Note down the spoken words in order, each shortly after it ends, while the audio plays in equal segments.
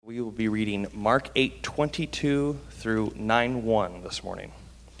We will be reading Mark 8:22 through 9:1 this morning.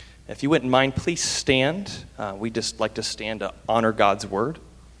 If you wouldn't mind, please stand. We just like to stand to honor God's word.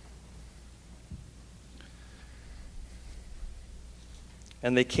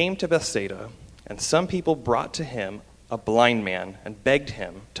 And they came to Bethsaida, and some people brought to him a blind man and begged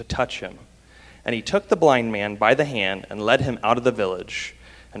him to touch him. And he took the blind man by the hand and led him out of the village.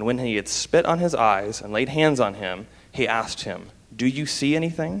 And when he had spit on his eyes and laid hands on him, he asked him, "Do you see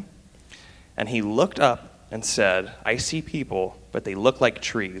anything?" And he looked up and said, "I see people, but they look like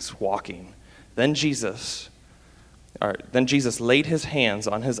trees walking." Then Jesus laid his hands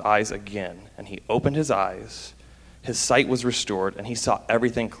on his eyes again, and he opened his eyes. His sight was restored, and he saw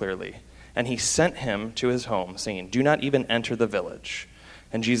everything clearly. And he sent him to his home, saying, "Do not even enter the village."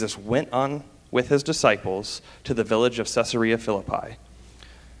 And Jesus went on with his disciples to the village of Caesarea Philippi.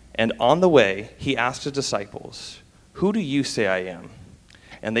 And on the way, he asked his disciples, "Who do you say I am?"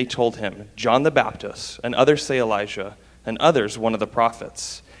 And they told him, "John the Baptist, and others say Elijah, and others one of the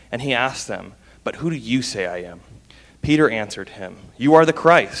prophets." And he asked them, "But who do you say I am?" Peter answered him, "You are the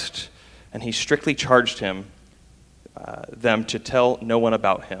Christ." And he strictly charged them to tell no one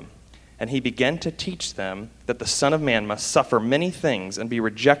about him. And he began to teach them that the Son of Man must suffer many things and be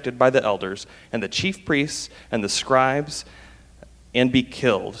rejected by the elders and the chief priests and the scribes and be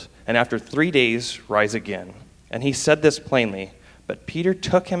killed, and after 3 days rise again. And he said this plainly, but Peter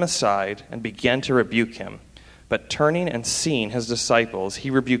took him aside and began to rebuke him. But turning and seeing his disciples, he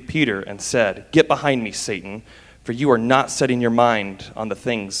rebuked Peter and said, "Get behind me, Satan, for you are not setting your mind on the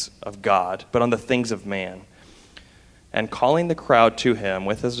things of God, but on the things of man." And calling the crowd to him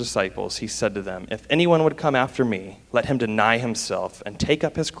with his disciples, he said to them, "If anyone would come after me, let him deny himself and take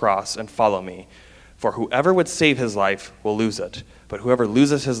up his cross and follow me. For whoever would save his life will lose it, but whoever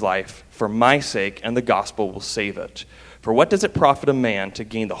loses his life for my sake and the gospel will save it. For what does it profit a man to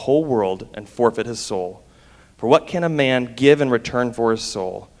gain the whole world and forfeit his soul? For what can a man give in return for his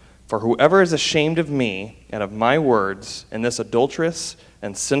soul? For whoever is ashamed of me and of my words in this adulterous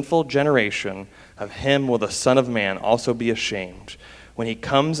and sinful generation, of him will the Son of Man also be ashamed, when he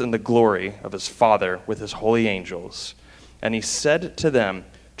comes in the glory of his Father with his holy angels." And he said to them,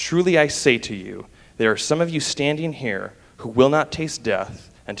 "Truly I say to you, there are some of you standing here who will not taste death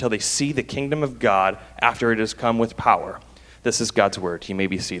until they see the kingdom of God after it has come with power." This is God's word. You may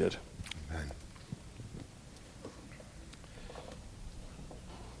be seated. Amen.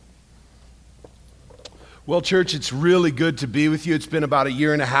 Well, church, it's really good to be with you. It's been about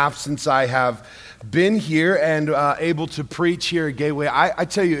 1.5 years since I have been here and able to preach here at Gateway. I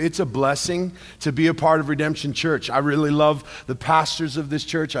tell you, it's a blessing to be a part of Redemption Church. I really love the pastors of this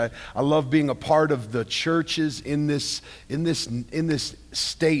church. I love being a part of the churches in this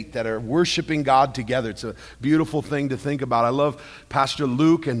state that are worshiping God together. It's a beautiful thing to think about. I love Pastor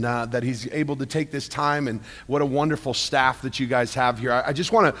Luke and that he's able to take this time, and what a wonderful staff that you guys have here. I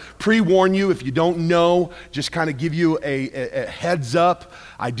just want to pre-warn you, if you don't know, just kind of give you a heads up.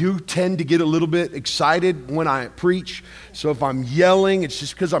 I do tend to get a little bit excited when I preach. So if I'm yelling, it's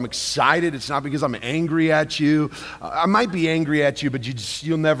just because I'm excited. It's not because I'm angry at you. I might be angry at you, but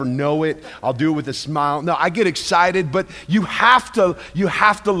you'll never know it. I'll do it with a smile. No, I get excited, but you have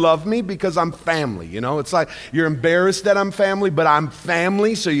to love me because I'm family. You know, it's like you're embarrassed that I'm family, but I'm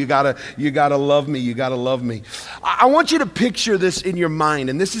family, so you gotta love me. You gotta love me. I want you to picture this in your mind,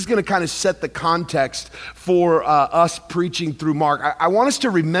 and this is going to kind of set the context for us preaching through Mark. I want us to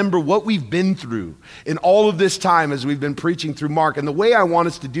remember what we've been through in all of this time as we've been preaching through Mark. And the way I want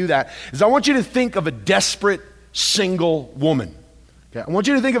us to do that is I want you to think of a desperate single woman. Okay? I want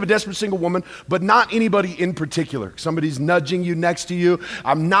you to think of a desperate single woman, but not anybody in particular. Somebody's nudging you next to you.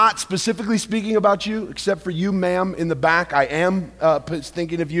 I'm not specifically speaking about you, except for you, ma'am, in the back. I am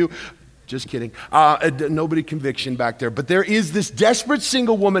thinking of you. Just kidding. Nobody conviction back there. But there is this desperate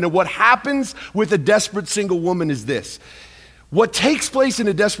single woman, and what happens with a desperate single woman is this. What takes place in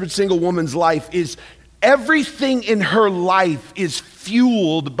a desperate single woman's life is everything in her life is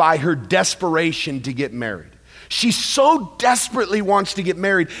fueled by her desperation to get married. She so desperately wants to get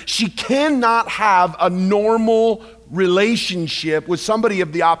married, she cannot have a normal relationship with somebody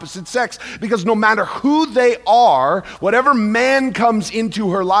of the opposite sex, because no matter who they are, whatever man comes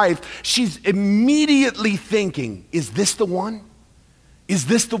into her life, she's immediately thinking, is this the one? Is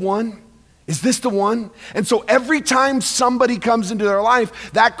this the one? Is this the one? And so every time somebody comes into their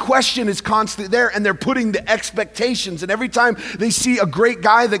life, that question is constantly there, and they're putting the expectations. And every time they see a great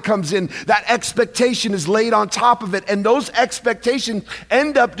guy that comes in, that expectation is laid on top of it. And those expectations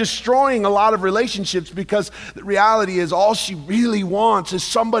end up destroying a lot of relationships, because the reality is all she really wants is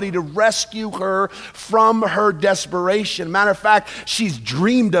somebody to rescue her from her desperation. Matter of fact, she's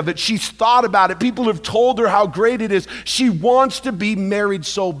dreamed of it. She's thought about it. People have told her how great it is. She wants to be married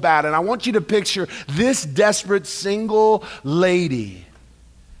so bad. And I want you to picture this desperate single lady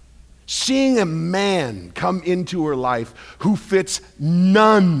seeing a man come into her life who fits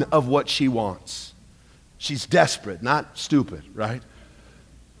none of what she wants. She's desperate, not stupid, right?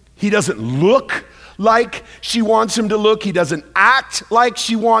 He doesn't look like she wants him to look. He doesn't act like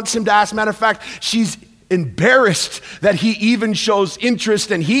she wants him to act. Matter of fact, she's embarrassed that he even shows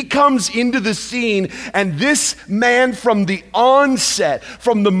interest, and he comes into the scene, and this man from the onset,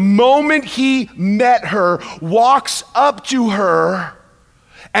 from the moment he met her, walks up to her,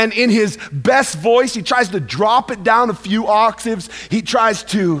 and in his best voice, he tries to drop it down a few octaves. He tries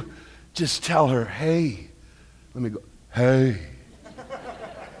to just tell her, hey,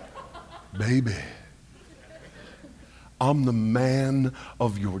 baby, I'm the man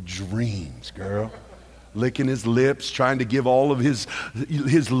of your dreams, girl. Licking his lips, trying to give all of his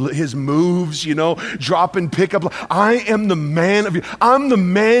moves, dropping pickup. I am the man of you. I'm the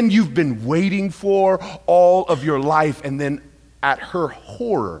man you've been waiting for all of your life. And then at her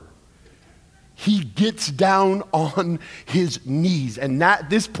horror, he gets down on his knees. And at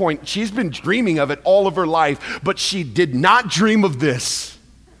this point, she's been dreaming of it all of her life, but she did not dream of this.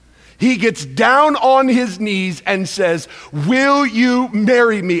 He gets down on his knees and says, will you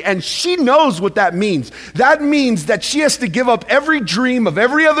marry me? And she knows what that means. That means that she has to give up every dream of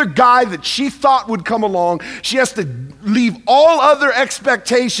every other guy that she thought would come along. She has to leave all other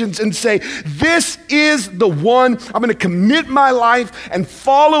expectations and say, this is the one. I'm going to commit my life and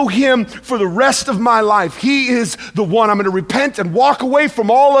follow him for the rest of my life. He is the one. I'm going to repent and walk away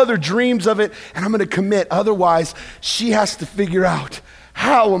from all other dreams of it, and I'm going to commit. Otherwise, she has to figure out,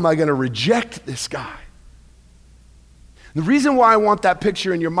 how am I going to reject this guy? The reason why I want that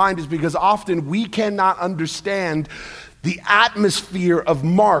picture in your mind is because often we cannot understand the atmosphere of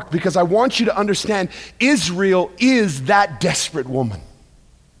Mark, because I want you to understand Israel is that desperate woman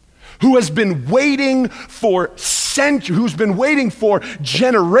who has been waiting for centuries, who's been waiting for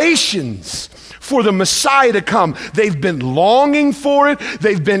generations for the Messiah to come. They've been longing for it.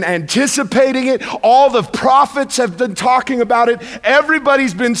 They've been anticipating it. All the prophets have been talking about it.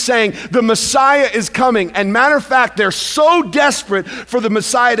 Everybody's been saying the Messiah is coming. And matter of fact, they're so desperate for the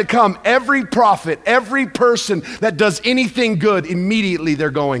Messiah to come. Every prophet, every person that does anything good, immediately they're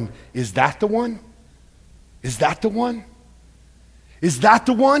going, is that the one? Is that the one? Is that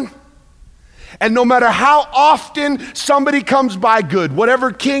the one? And no matter how often somebody comes by good,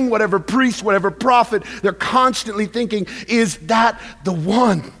 whatever king, whatever priest, whatever prophet, they're constantly thinking, is that the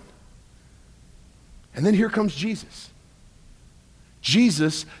one? And then here comes Jesus.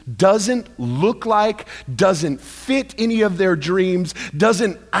 Jesus doesn't look like, doesn't fit any of their dreams,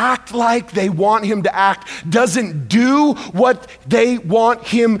 doesn't act like they want him to act, doesn't do what they want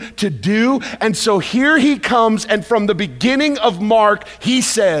him to do. And so here he comes, and from the beginning of Mark, he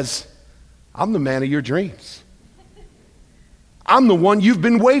says, I'm the man of your dreams. I'm the one you've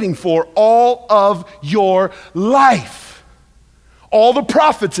been waiting for all of your life. All the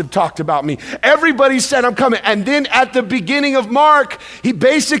prophets have talked about me. Everybody said I'm coming. And then at the beginning of Mark, he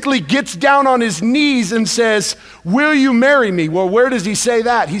basically gets down on his knees and says, will you marry me? Well, where does he say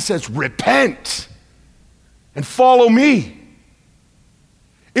that? He says, repent and follow me.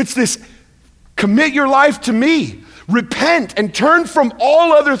 It's this, commit your life to me. Repent and turn from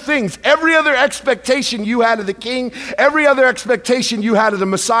all other things, every other expectation you had of the king, every other expectation you had of the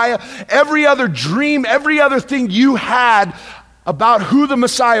Messiah, every other dream, every other thing you had about who the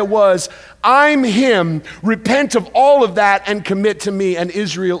Messiah was. I'm him. Repent of all of that and commit to me. And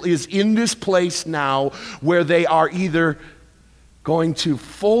Israel is in this place now where they are either going to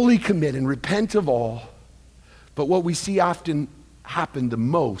fully commit and repent of all, but what we see often happen the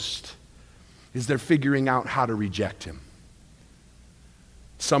most is they're figuring out how to reject him.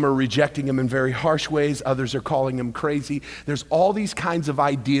 Some are rejecting him in very harsh ways. Others are calling him crazy. There's all these kinds of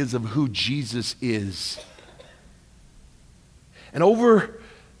ideas of who Jesus is. And over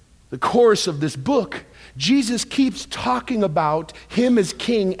the course of this book, Jesus keeps talking about him as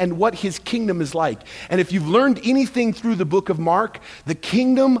king and what his kingdom is like. And if you've learned anything through the book of Mark, the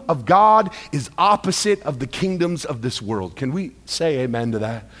kingdom of God is opposite of the kingdoms of this world. Can we say amen to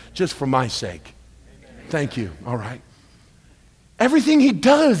that? Just for my sake. Amen. Thank you. All right. Everything he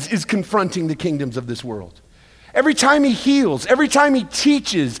does is confronting the kingdoms of this world. Every time he heals, every time he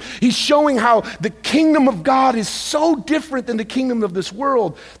teaches, he's showing how the kingdom of God is so different than the kingdom of this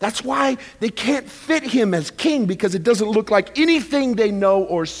world. That's why they can't fit him as king, because it doesn't look like anything they know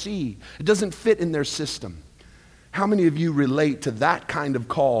or see. It doesn't fit in their system. How many of you relate to that kind of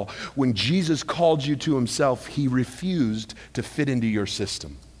call? When Jesus called you to himself, he refused to fit into your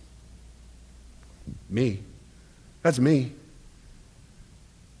system. Me. That's me.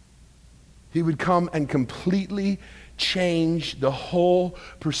 He would come and completely change the whole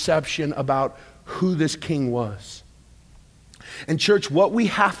perception about who this king was. And church, what we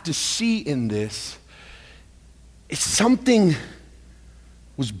have to see in this is something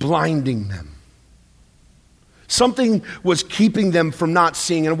was blinding them. Something was keeping them from not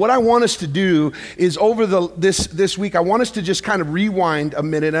seeing. And what I want us to do is over this week, I want us to just kind of rewind a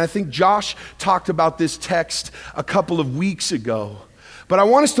minute. And I think Josh talked about this text a couple of weeks ago. But I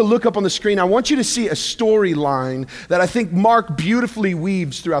want us to look up on the screen. I want you to see a storyline that I think Mark beautifully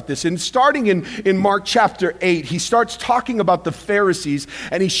weaves throughout this. And starting in Mark chapter 8, he starts talking about the Pharisees,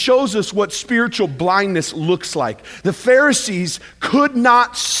 and he shows us what spiritual blindness looks like. The Pharisees could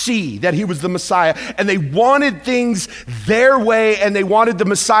not see that he was the Messiah, and they wanted things their way, and they wanted the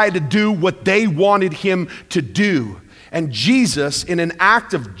Messiah to do what they wanted him to do. And Jesus, in an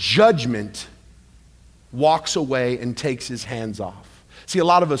act of judgment, walks away and takes his hands off. See, a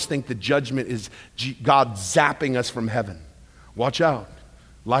lot of us think that judgment is God zapping us from heaven. Watch out,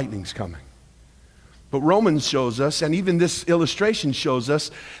 lightning's coming. But Romans shows us, and even this illustration shows us,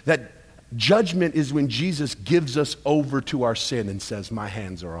 that judgment is when Jesus gives us over to our sin and says, my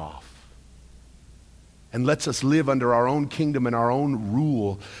hands are off. And lets us live under our own kingdom and our own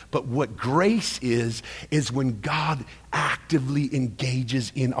rule. But what grace is when God actively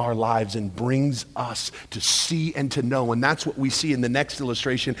engages in our lives and brings us to see and to know. And that's what we see in the next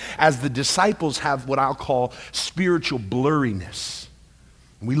illustration, as the disciples have what I'll call spiritual blurriness.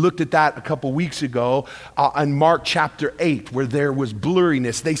 We looked at that a couple weeks ago in Mark chapter 8, where there was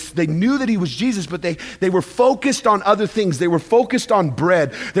blurriness. They knew that he was Jesus, but they were focused on other things. They were focused on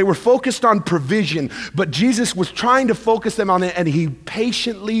bread. They were focused on provision. But Jesus was trying to focus them on it, and he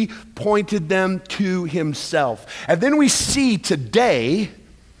patiently pointed them to himself. And then we see today,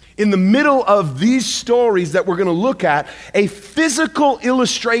 in the middle of these stories that we're going to look at, a physical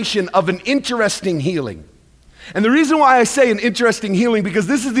illustration of an interesting healing. And the reason why I say an interesting healing, because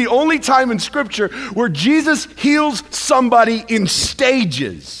this is the only time in Scripture where Jesus heals somebody in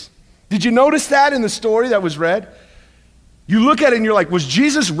stages. Did you notice that in the story that was read? You look at it and you're like, was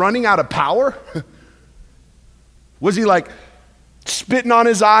Jesus running out of power? Was he like spitting on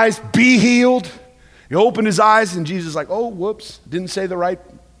his eyes, be healed? He opened his eyes and Jesus is like, oh, whoops, didn't say the right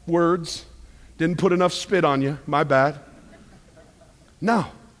words. Didn't put enough spit on you, my bad. No.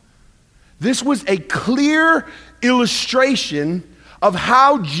 This was a clear illustration of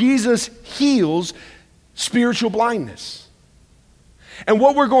how Jesus heals spiritual blindness. And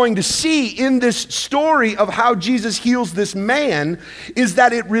what we're going to see in this story of how Jesus heals this man is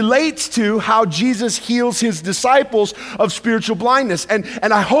that it relates to how Jesus heals his disciples of spiritual blindness. And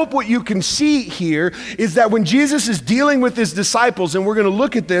I hope what you can see here is that when Jesus is dealing with his disciples, and we're going to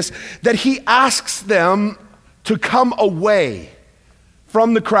look at this, that he asks them to come away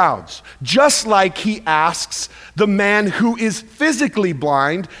from the crowds, just like he asks the man who is physically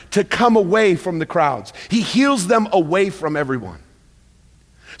blind to come away from the crowds. He heals them away from everyone.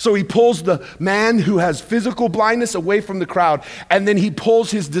 So he pulls the man who has physical blindness away from the crowd, and then he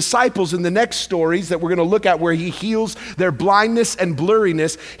pulls his disciples in the next stories that we're going to look at, where he heals their blindness and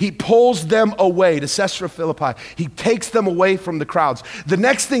blurriness. He pulls them away to Caesarea Philippi. He takes them away from the crowds. The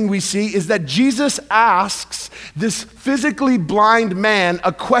next thing we see is that Jesus asks this physically blind man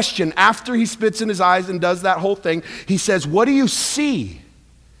a question after he spits in his eyes and does that whole thing. He says, "What do you see?"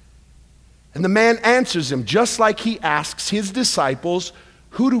 And the man answers him just like he asks his disciples,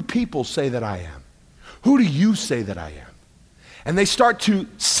 "Who do people say that I am? Who do you say that I am?" And they start to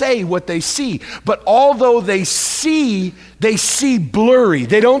say what they see. But although they see blurry.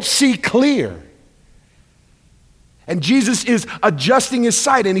 They don't see clear. And Jesus is adjusting his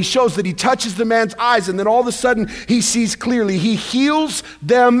sight, and he shows that he touches the man's eyes, and then all of a sudden he sees clearly. He heals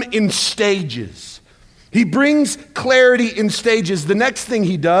them in stages. He brings clarity in stages. The next thing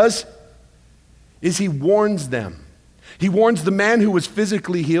he does is he warns them. He warns the man who was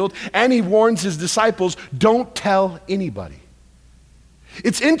physically healed, and he warns his disciples, don't tell anybody.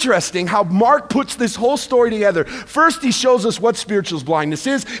 It's interesting how Mark puts this whole story together. First, he shows us what spiritual blindness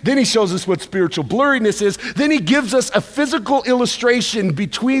is. Then he shows us what spiritual blurriness is. Then he gives us a physical illustration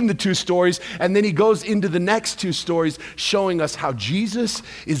between the two stories. And then he goes into the next two stories, showing us how Jesus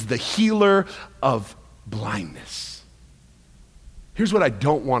is the healer of blindness. Here's what I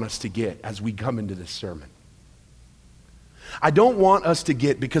don't want us to get as we come into this sermon. I don't want us to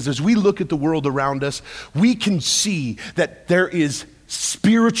get, because as we look at the world around us, we can see that there is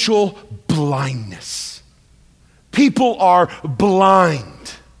spiritual blindness. People are blind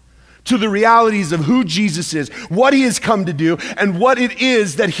to the realities of who Jesus is, what he has come to do, and what it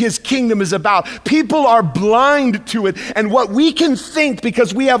is that his kingdom is about. People are blind to it, and what we can think,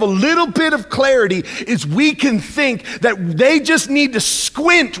 because we have a little bit of clarity, is we can think that they just need to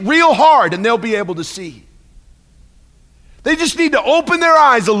squint real hard and they'll be able to see. They just need to open their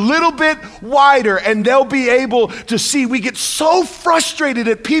eyes a little bit wider and they'll be able to see. We get so frustrated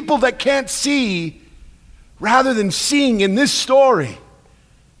at people that can't see, rather than seeing in this story.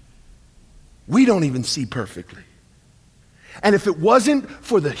 We don't even see perfectly. And if it wasn't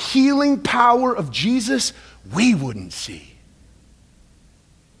for the healing power of Jesus, we wouldn't see.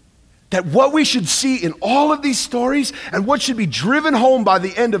 That what we should see in all of these stories, and what should be driven home by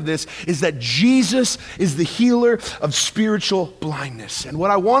the end of this, is that Jesus is the healer of spiritual blindness. And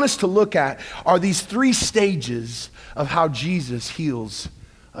what I want us to look at are these three stages of how Jesus heals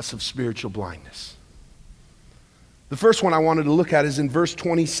us of spiritual blindness. The first one I wanted to look at is in verse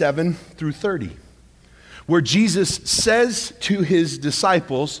 27 through 30, where Jesus says to his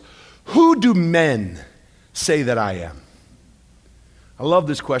disciples, "Who do men say that I am?" I love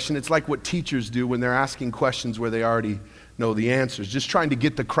this question. It's like what teachers do when they're asking questions where they already know the answers, just trying to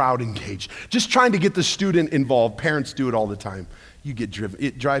get the crowd engaged, just trying to get the student involved. Parents do it all the time. You get driven.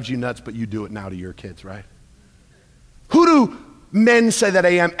 It drives you nuts, but you do it now to your kids, right? Who do men say that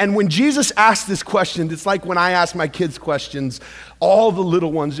I am? And when Jesus asked this question, it's like when I ask my kids questions, all the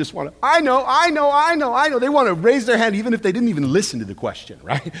little ones just want to, I know. They want to raise their hand even if they didn't even listen to the question,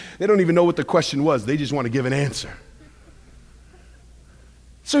 right? They don't even know what the question was. They just want to give an answer.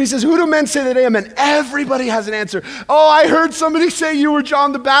 So he says, "Who do men say that I am?" And everybody has an answer. "Oh, I heard somebody say you were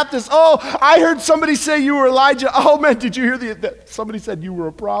John the Baptist. Oh, I heard somebody say you were Elijah. Oh, man, did you hear that somebody said you were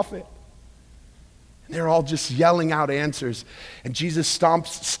a prophet?" And they're all just yelling out answers. And Jesus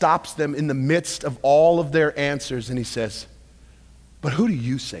stops them in the midst of all of their answers. And he says, "But who do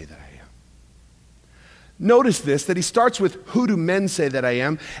you say that I am?" Notice this, that he starts with, "Who do men say that I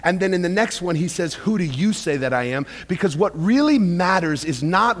am?" And then in the next one, he says, "Who do you say that I am?" Because what really matters is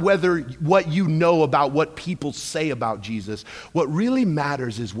not what you know about what people say about Jesus. What really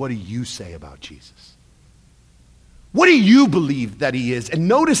matters is, what do you say about Jesus? What do you believe that he is? And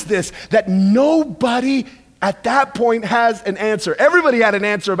notice this, that nobody at that point has an answer. Everybody had an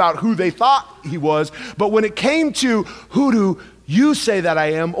answer about who they thought he was, but when it came to who do you say that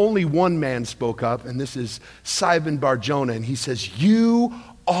I am, only one man spoke up, and this is Simon Bar-Jonah, and he says, "You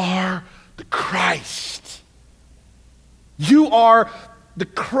are the Christ. You are the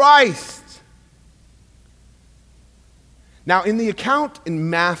Christ." Now, in the account in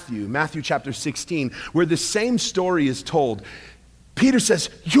Matthew chapter 16, where the same story is told, Peter says,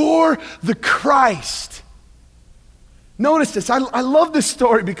 "You're the Christ." Notice this. I love this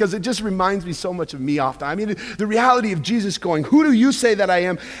story because it just reminds me so much of me often. I mean, the reality of Jesus going, "Who do you say that I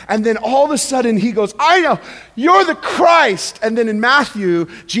am?" And then all of a sudden he goes, "I know, you're the Christ." And then in Matthew,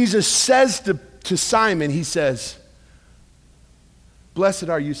 Jesus says to Simon, he says, "Blessed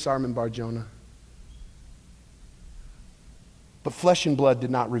are you, Simon Bar-Jonah. But flesh and blood did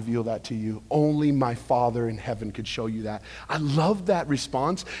not reveal that to you. Only my Father in heaven could show you that." I love that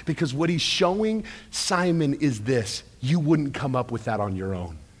response, because what he's showing Simon is this: you wouldn't come up with that on your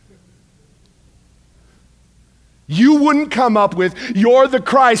own. You wouldn't come up with, "You're the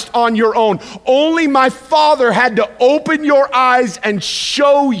Christ," on your own. Only my Father had to open your eyes and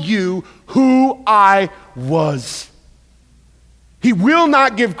show you who I was. He will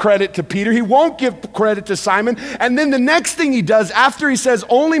not give credit to Peter. He won't give credit to Simon. And then the next thing he does, after he says,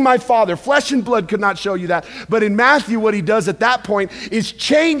 "Only my Father," flesh and blood could not show you that. But in Matthew, what he does at that point is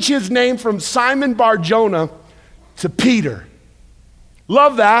change his name from Simon Bar-Jonah to Peter.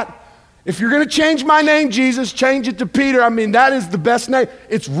 Love that. If you're going to change my name, Jesus, change it to Peter. I mean, that is the best name.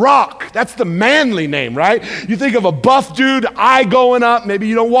 It's Rock. That's the manly name, right? You think of a buff dude, eye going up. Maybe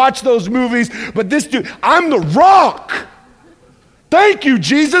you don't watch those movies. But this dude, I'm the Rock. Thank you,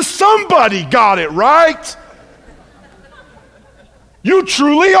 Jesus. Somebody got it right. You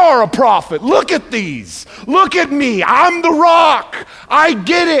truly are a prophet. Look at these. Look at me. I'm the Rock. I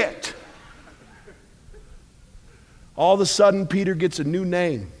get it. All of a sudden, Peter gets a new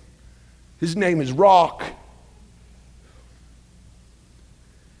name. His name is Rock.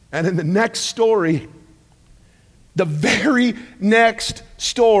 And in the next story, the very next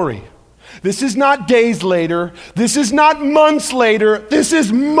story, this is not days later, this is not months later, this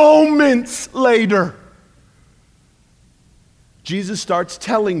is moments later. Jesus starts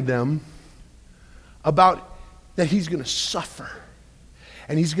telling them about that he's going to suffer.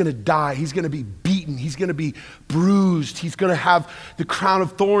 And he's going to die. He's going to be beaten. He's going to be bruised. He's going to have the crown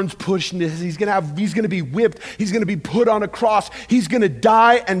of thorns pushed into his. He's going to be whipped. He's going to be put on a cross. He's going to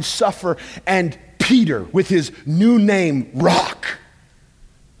die and suffer. And Peter, with his new name, Rock,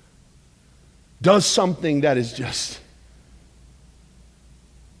 does something that is just,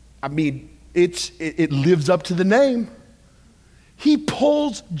 it lives up to the name. He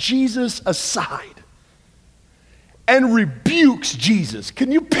pulls Jesus aside and rebukes Jesus. Can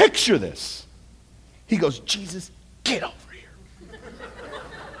you picture this? He goes, Jesus, get over here.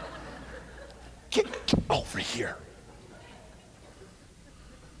 Get over here.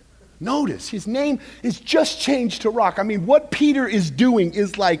 Notice, his name is just changed to Rock. I mean, what Peter is doing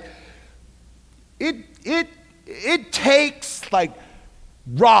is like, it takes like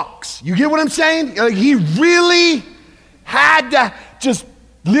rocks. You get what I'm saying? Like he really had to just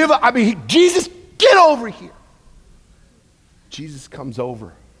live. Jesus, get over here. Jesus comes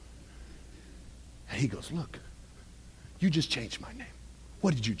over and he goes, look, you just changed my name.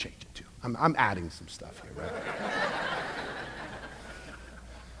 What did you change it to? I'm adding some stuff here, right?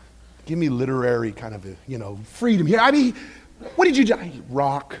 Give me literary kind of, freedom here. What did you do?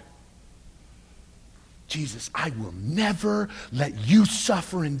 Rock. Jesus, I will never let you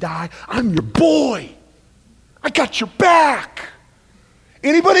suffer and die. I'm your boy. I got your back.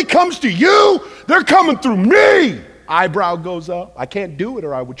 Anybody comes to you, they're coming through me. Eyebrow goes up. I can't do it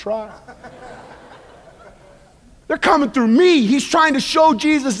or I would try. They're coming through me. He's trying to show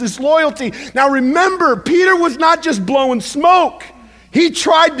Jesus this loyalty. Now remember, Peter was not just blowing smoke. He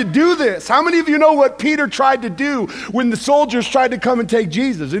tried to do this. How many of you know what Peter tried to do when the soldiers tried to come and take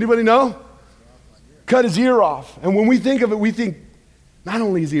Jesus? Anybody know? Cut his ear off. And when we think of it, we think, not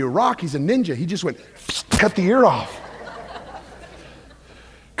only is he a rock, he's a ninja. He just went, cut the ear off.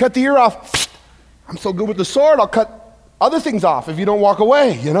 Cut the ear off. I'm so good with the sword, I'll cut other things off if you don't walk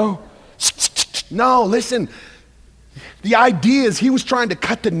away, No, listen. The idea is he was trying to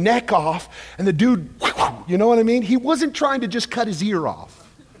cut the neck off, and the dude, you know what I mean? He wasn't trying to just cut his ear off.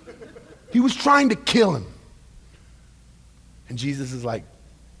 He was trying to kill him. And Jesus is like,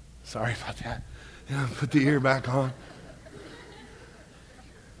 sorry about that. Put the ear back on.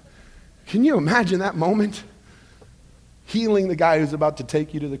 Can you imagine that moment? Healing the guy who's about to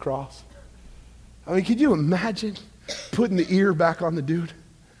take you to the cross. Can you imagine putting the ear back on the dude?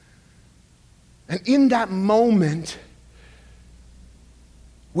 And in that moment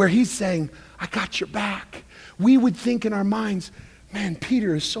where he's saying, I got your back, we would think in our minds, man,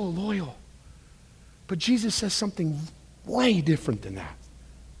 Peter is so loyal. But Jesus says something way different than that.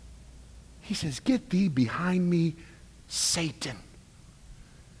 He says, get thee behind me, Satan.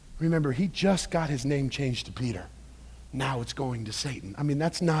 Remember, he just got his name changed to Peter. Now it's going to Satan.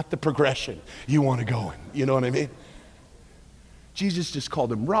 That's not the progression you want to go in. You know what I mean? Jesus just called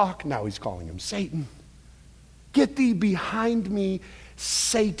him Rock. Now he's calling him Satan. Get thee behind me,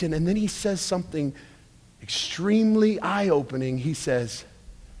 Satan. And then he says something extremely eye-opening. He says,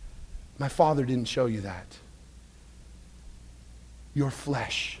 my Father didn't show you that. Your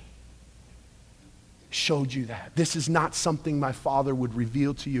flesh showed you that. This is not something my Father would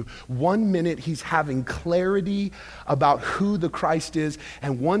reveal to you. 1 minute he's having clarity about who the Christ is,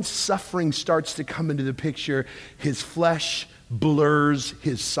 and once suffering starts to come into the picture, his flesh blurs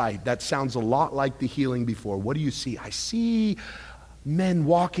his sight. That sounds a lot like the healing before. What do you see? I see men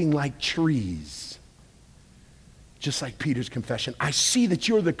walking like trees. Just like Peter's confession. I see that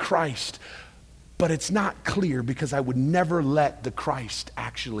you're the Christ, but it's not clear because I would never let the Christ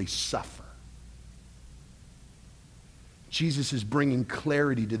actually suffer. Jesus is bringing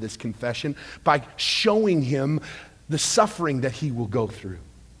clarity to this confession by showing him the suffering that he will go through.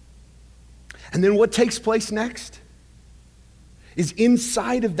 And then what takes place next is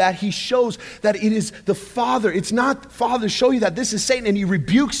inside of that he shows that it is the Father. It's not Father show you that this is Satan, and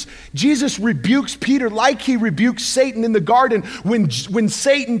Jesus rebukes Peter like he rebukes Satan in the garden when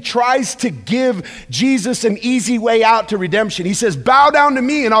Satan tries to give Jesus an easy way out to redemption. He says, bow down to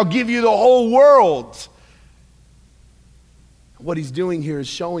me and I'll give you the whole world. What he's doing here is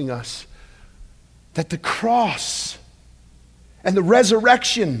showing us that the cross And the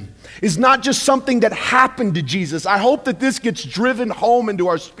resurrection is not just something that happened to Jesus. I hope that this gets driven home into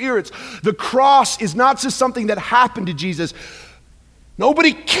our spirits. The cross is not just something that happened to Jesus.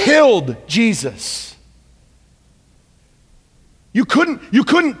 Nobody killed Jesus. You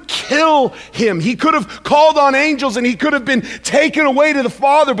couldn't kill him. He could have called on angels and he could have been taken away to the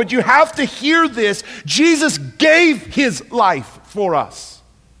Father, but you have to hear this. Jesus gave his life for us.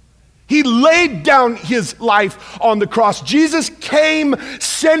 He laid down his life on the cross. Jesus came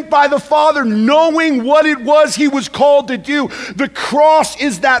sent by the Father, knowing what it was he was called to do. The cross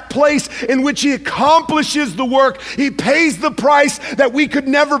is that place in which he accomplishes the work. He pays the price that we could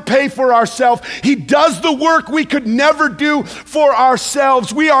never pay for ourselves. He does the work we could never do for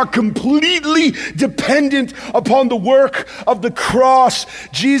ourselves. We are completely dependent upon the work of the cross.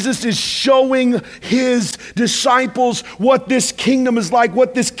 Jesus is showing his disciples what this kingdom is like,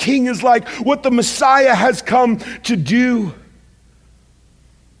 what this king is like, what the Messiah has come to do.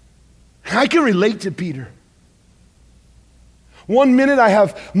 I can relate to Peter. One minute I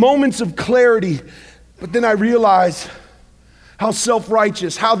have moments of clarity, but then I realize how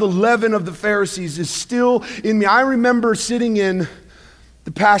self-righteous, how the leaven of the Pharisees is still in me. I remember sitting in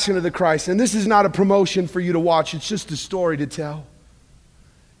The Passion of the Christ, and this is not a promotion for you to watch, it's just a story to tell.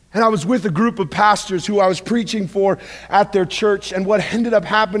 And I was with a group of pastors who I was preaching for at their church. And what ended up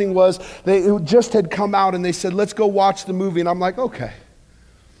happening was it just had come out and they said, let's go watch the movie. And I'm like, okay.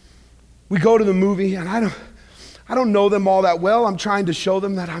 We go to the movie and I don't know them all that well. I'm trying to show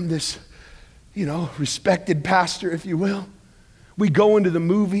them that I'm this, respected pastor, if you will. We go into the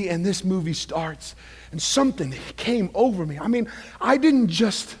movie and this movie starts and something came over me. I mean, I didn't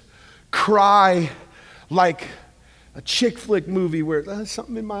just cry like a chick flick movie where there's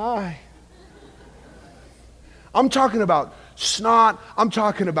something in my eye. I'm talking about snot. I'm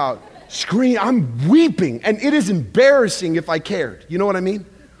talking about scream. I'm weeping. And it is embarrassing if I cared. You know what I mean?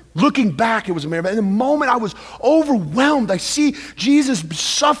 Looking back, it was embarrassing. In the moment, I was overwhelmed. I see Jesus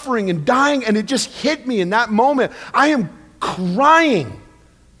suffering and dying, and it just hit me in that moment. I am crying.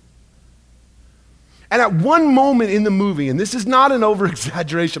 And at one moment in the movie, and this is not an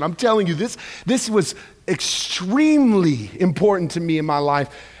over-exaggeration, I'm telling you, this was extremely important to me in my life.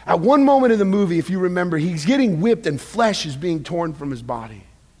 At one moment in the movie, if you remember, he's getting whipped and flesh is being torn from his body.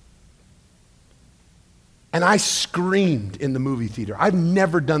 And I screamed in the movie theater. I've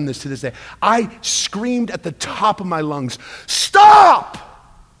never done this to this day. I screamed at the top of my lungs, "Stop!"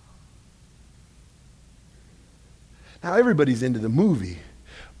 Now everybody's into the movie,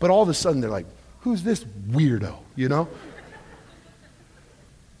 but all of a sudden they're like, who's this weirdo,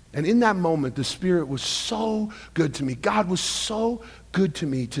 And in that moment, the Spirit was so good to me. God was so good to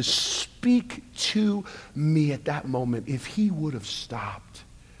me to speak to me at that moment. If he would have stopped,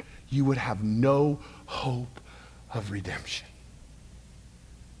 you would have no hope of redemption.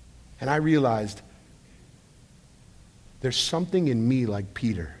 And I realized there's something in me like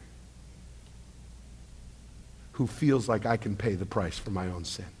Peter who feels like I can pay the price for my own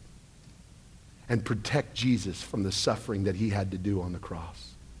sin and protect Jesus from the suffering that he had to do on the cross.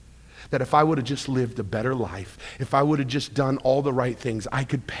 That if I would have just lived a better life, if I would have just done all the right things, I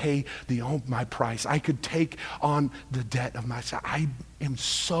could pay my price. I could take on the debt of myself. I am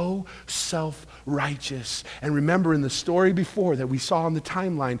so self-righteous. And remember in the story before that we saw on the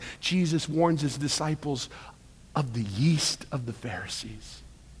timeline, Jesus warns his disciples of the yeast of the Pharisees.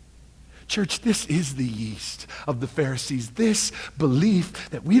 Church, this is the yeast of the Pharisees. This belief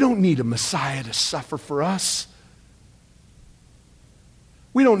that we don't need a Messiah to suffer for us.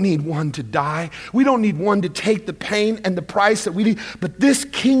 We don't need one to die. We don't need one to take the pain and the price that we need. But this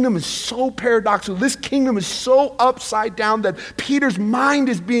kingdom is so paradoxical. This kingdom is so upside down that Peter's mind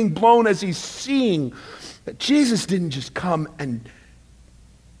is being blown as he's seeing that Jesus didn't just come and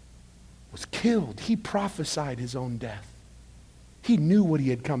was killed. He prophesied his own death. He knew what he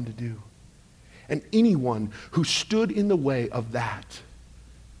had come to do. And anyone who stood in the way of that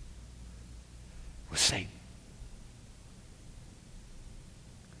was Satan.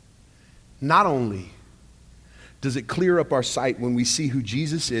 Not only does it clear up our sight when we see who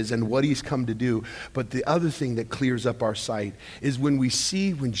Jesus is and what he's come to do, but the other thing that clears up our sight is when we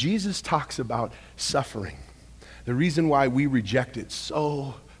see, when Jesus talks about suffering, the reason why we reject it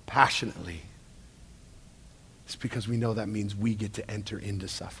so passionately is because we know that means we get to enter into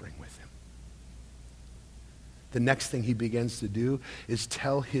suffering with him. The next thing he begins to do is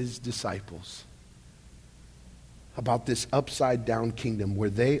tell his disciples about this upside down kingdom where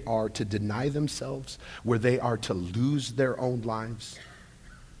they are to deny themselves, where they are to lose their own lives.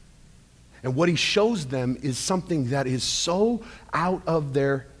 And what he shows them is something that is so out of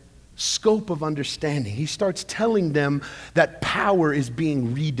their scope of understanding. He starts telling them that power is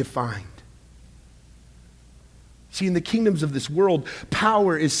being redefined. See, in the kingdoms of this world,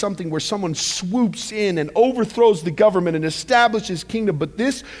 power is something where someone swoops in and overthrows the government and establishes kingdom. But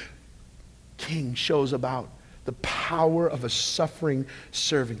this king shows about the power of a suffering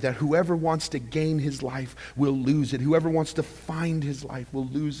servant, that whoever wants to gain his life will lose it. Whoever wants to find his life will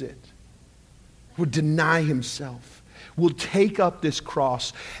lose it, will deny himself, will take up this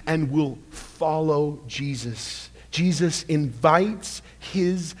cross, and will follow Jesus. Jesus invites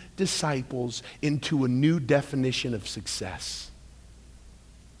his disciples into a new definition of success.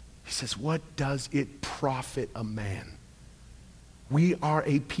 He says, what does it profit a man? We are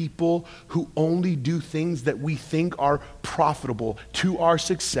a people who only do things that we think are profitable to our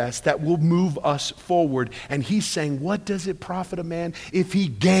success, that will move us forward. And he's saying, what does it profit a man if he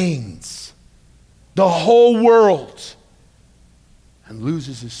gains the whole world and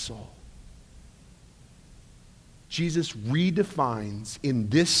loses his soul? Jesus redefines in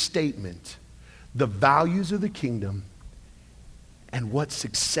this statement the values of the kingdom and what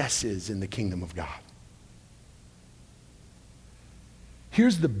success is in the kingdom of God.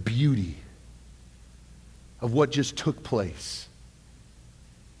 Here's the beauty of what just took place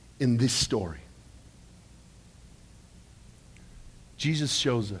in this story. Jesus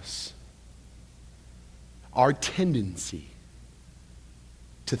shows us our tendency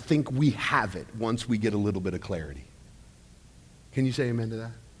to think we have it once we get a little bit of clarity. Can you say amen to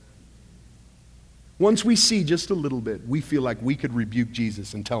that? Once we see just a little bit, we feel like we could rebuke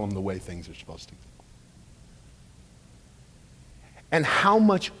Jesus and tell him the way things are supposed to be. And how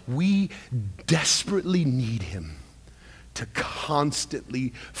much we desperately need him to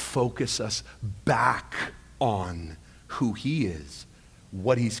constantly focus us back on who he is,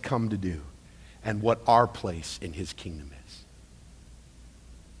 what he's come to do, and what our place in his kingdom is.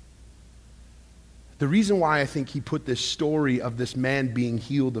 The reason why I think he put this story of this man being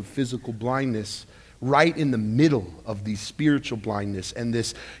healed of physical blindness right in the middle of the spiritual blindness and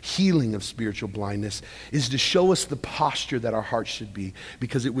this healing of spiritual blindness is to show us the posture that our hearts should be.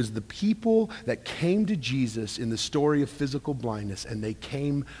 Because it was the people that came to Jesus in the story of physical blindness, and they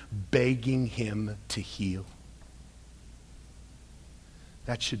came begging him to heal.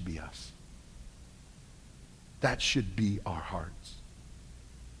 That should be us. That should be our hearts.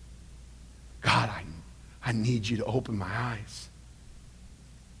 God, I need you to open my eyes.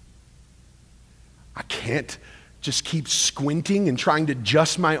 I can't just keep squinting and trying to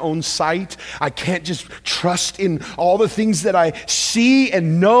adjust my own sight. I can't just trust in all the things that I see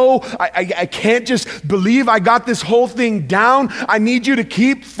and know. I can't just believe I got this whole thing down. I need you to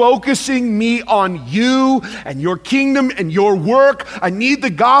keep focusing me on you and your kingdom and your work. I need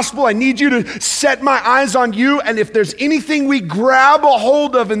the gospel. I need you to set my eyes on you. And if there's anything we grab a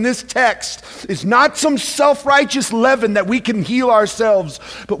hold of in this text, it's not some self-righteous leaven that we can heal ourselves,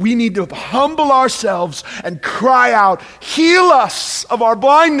 but we need to humble ourselves and cry out, heal us of our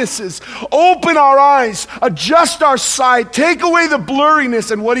blindnesses, open our eyes, adjust our sight, take away the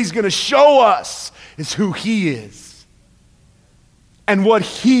blurriness, and what he's going to show us is who he is and what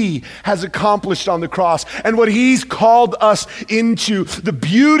he has accomplished on the cross and what he's called us into. The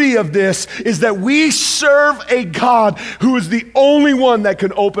beauty of this is that we serve a God who is the only one that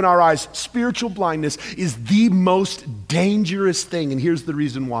can open our eyes. Spiritual blindness is the most dangerous thing, and here's the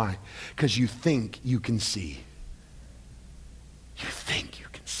reason why. Because you think you can see. You think you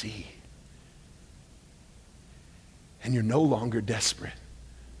can see. And you're no longer desperate.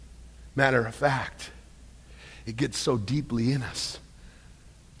 Matter of fact, it gets so deeply in us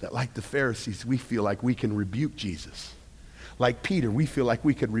that, like the Pharisees, we feel like we can rebuke Jesus. Like Peter, we feel like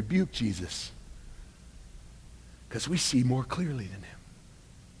we could rebuke Jesus because we see more clearly than him.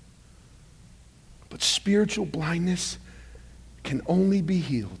 But spiritual blindness can only be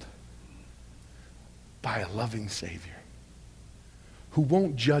healed by a loving Savior who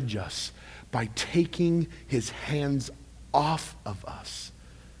won't judge us by taking his hands off of us,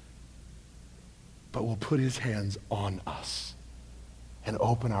 but will put his hands on us and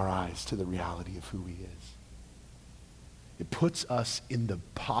open our eyes to the reality of who he is. It puts us in the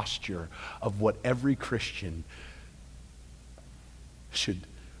posture of what every Christian should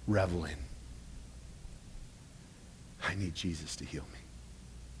revel in. I need Jesus to heal me.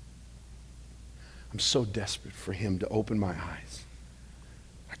 I'm so desperate for him to open my eyes.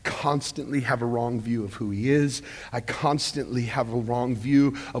 I constantly have a wrong view of who he is. I constantly have a wrong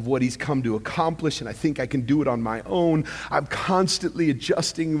view of what he's come to accomplish, and I think I can do it on my own. I'm constantly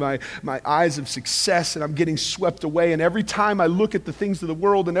adjusting my eyes of success, and I'm getting swept away. And every time I look at the things of the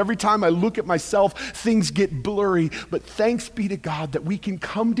world, and every time I look at myself, things get blurry. But thanks be to God that we can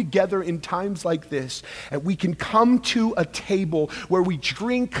come together in times like this, and we can come to a table where we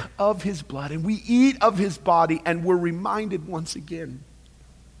drink of his blood, and we eat of his body, and we're reminded once again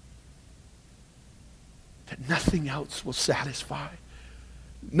that nothing else will satisfy.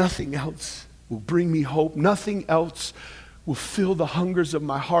 Nothing else will bring me hope. Nothing else will fill the hungers of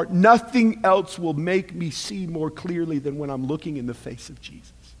my heart. Nothing else will make me see more clearly than when I'm looking in the face of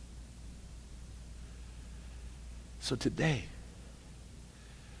Jesus. So today,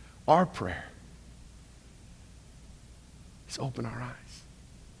 our prayer is open our eyes.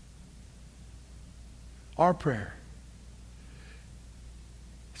 Our prayer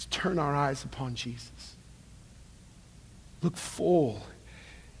is turn our eyes upon Jesus. Look full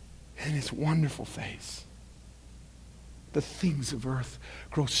in his wonderful face. The things of earth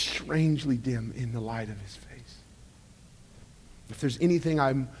grow strangely dim in the light of his face. If there's anything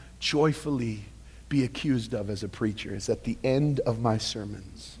I'm joyfully be accused of as a preacher, is at the end of my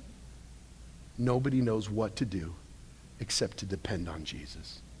sermons, nobody knows what to do except to depend on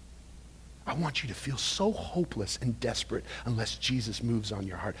Jesus. I want you to feel so hopeless and desperate unless Jesus moves on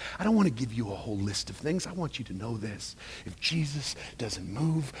your heart. I don't want to give you a whole list of things. I want you to know this. If Jesus doesn't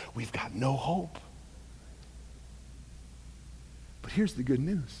move, we've got no hope. But here's the good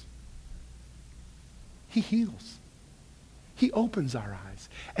news. He heals. He opens our eyes.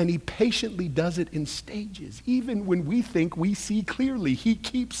 And he patiently does it in stages. Even when we think we see clearly, he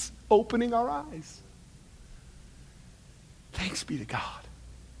keeps opening our eyes. Thanks be to God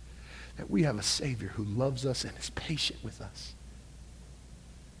that we have a Savior who loves us and is patient with us.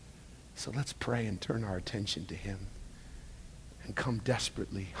 So let's pray and turn our attention to him and come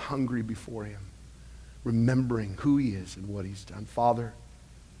desperately hungry before him, remembering who he is and what he's done. Father,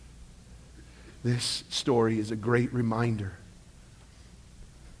 this story is a great reminder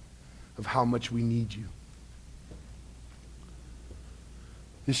of how much we need you.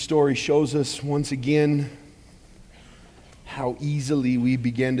 This story shows us once again how easily we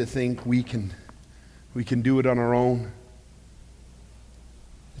begin to think we can do it on our own.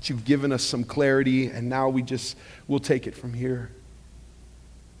 That you've given us some clarity, and now we'll take it from here.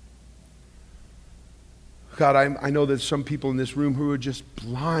 God, I know there's some people in this room who are just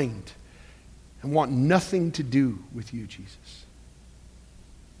blind and want nothing to do with you, Jesus.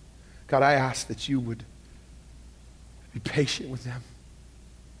 God, I ask that you would be patient with them.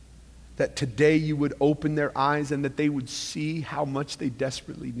 That today you would open their eyes and that they would see how much they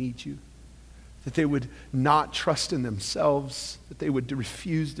desperately need you. That they would not trust in themselves. That they would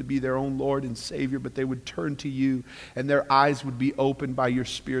refuse to be their own Lord and Savior, but they would turn to you and their eyes would be opened by your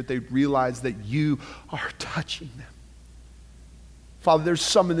Spirit. They'd realize that you are touching them. Father, there's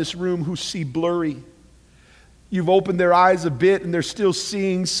some in this room who see blurry. You've opened their eyes a bit and they're still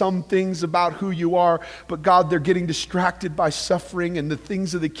seeing some things about who you are. But God, they're getting distracted by suffering and the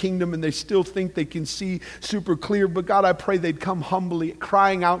things of the kingdom, and they still think they can see super clear. But God, I pray they'd come humbly,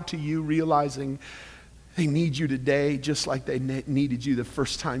 crying out to you, realizing they need you today just like they needed you the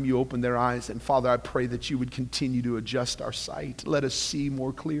first time you opened their eyes. And Father, I pray that you would continue to adjust our sight. Let us see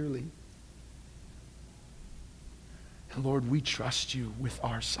more clearly. And Lord, we trust you with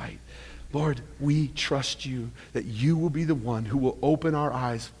our sight. Lord, we trust you that you will be the one who will open our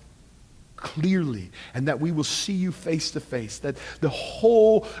eyes clearly and that we will see you face to face. That the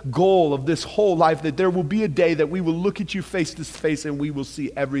whole goal of this whole life, that there will be a day that we will look at you face to face and we will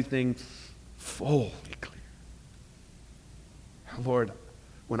see everything fully clear. Lord,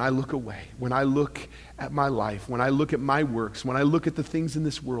 when I look away, when I look at my life, when I look at my works, when I look at the things in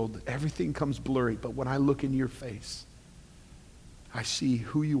this world, everything comes blurry. But when I look in your face, I see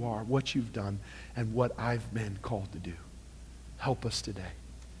who you are, what you've done, and what I've been called to do. Help us today.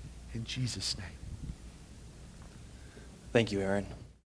 In Jesus' name. Thank you, Aaron.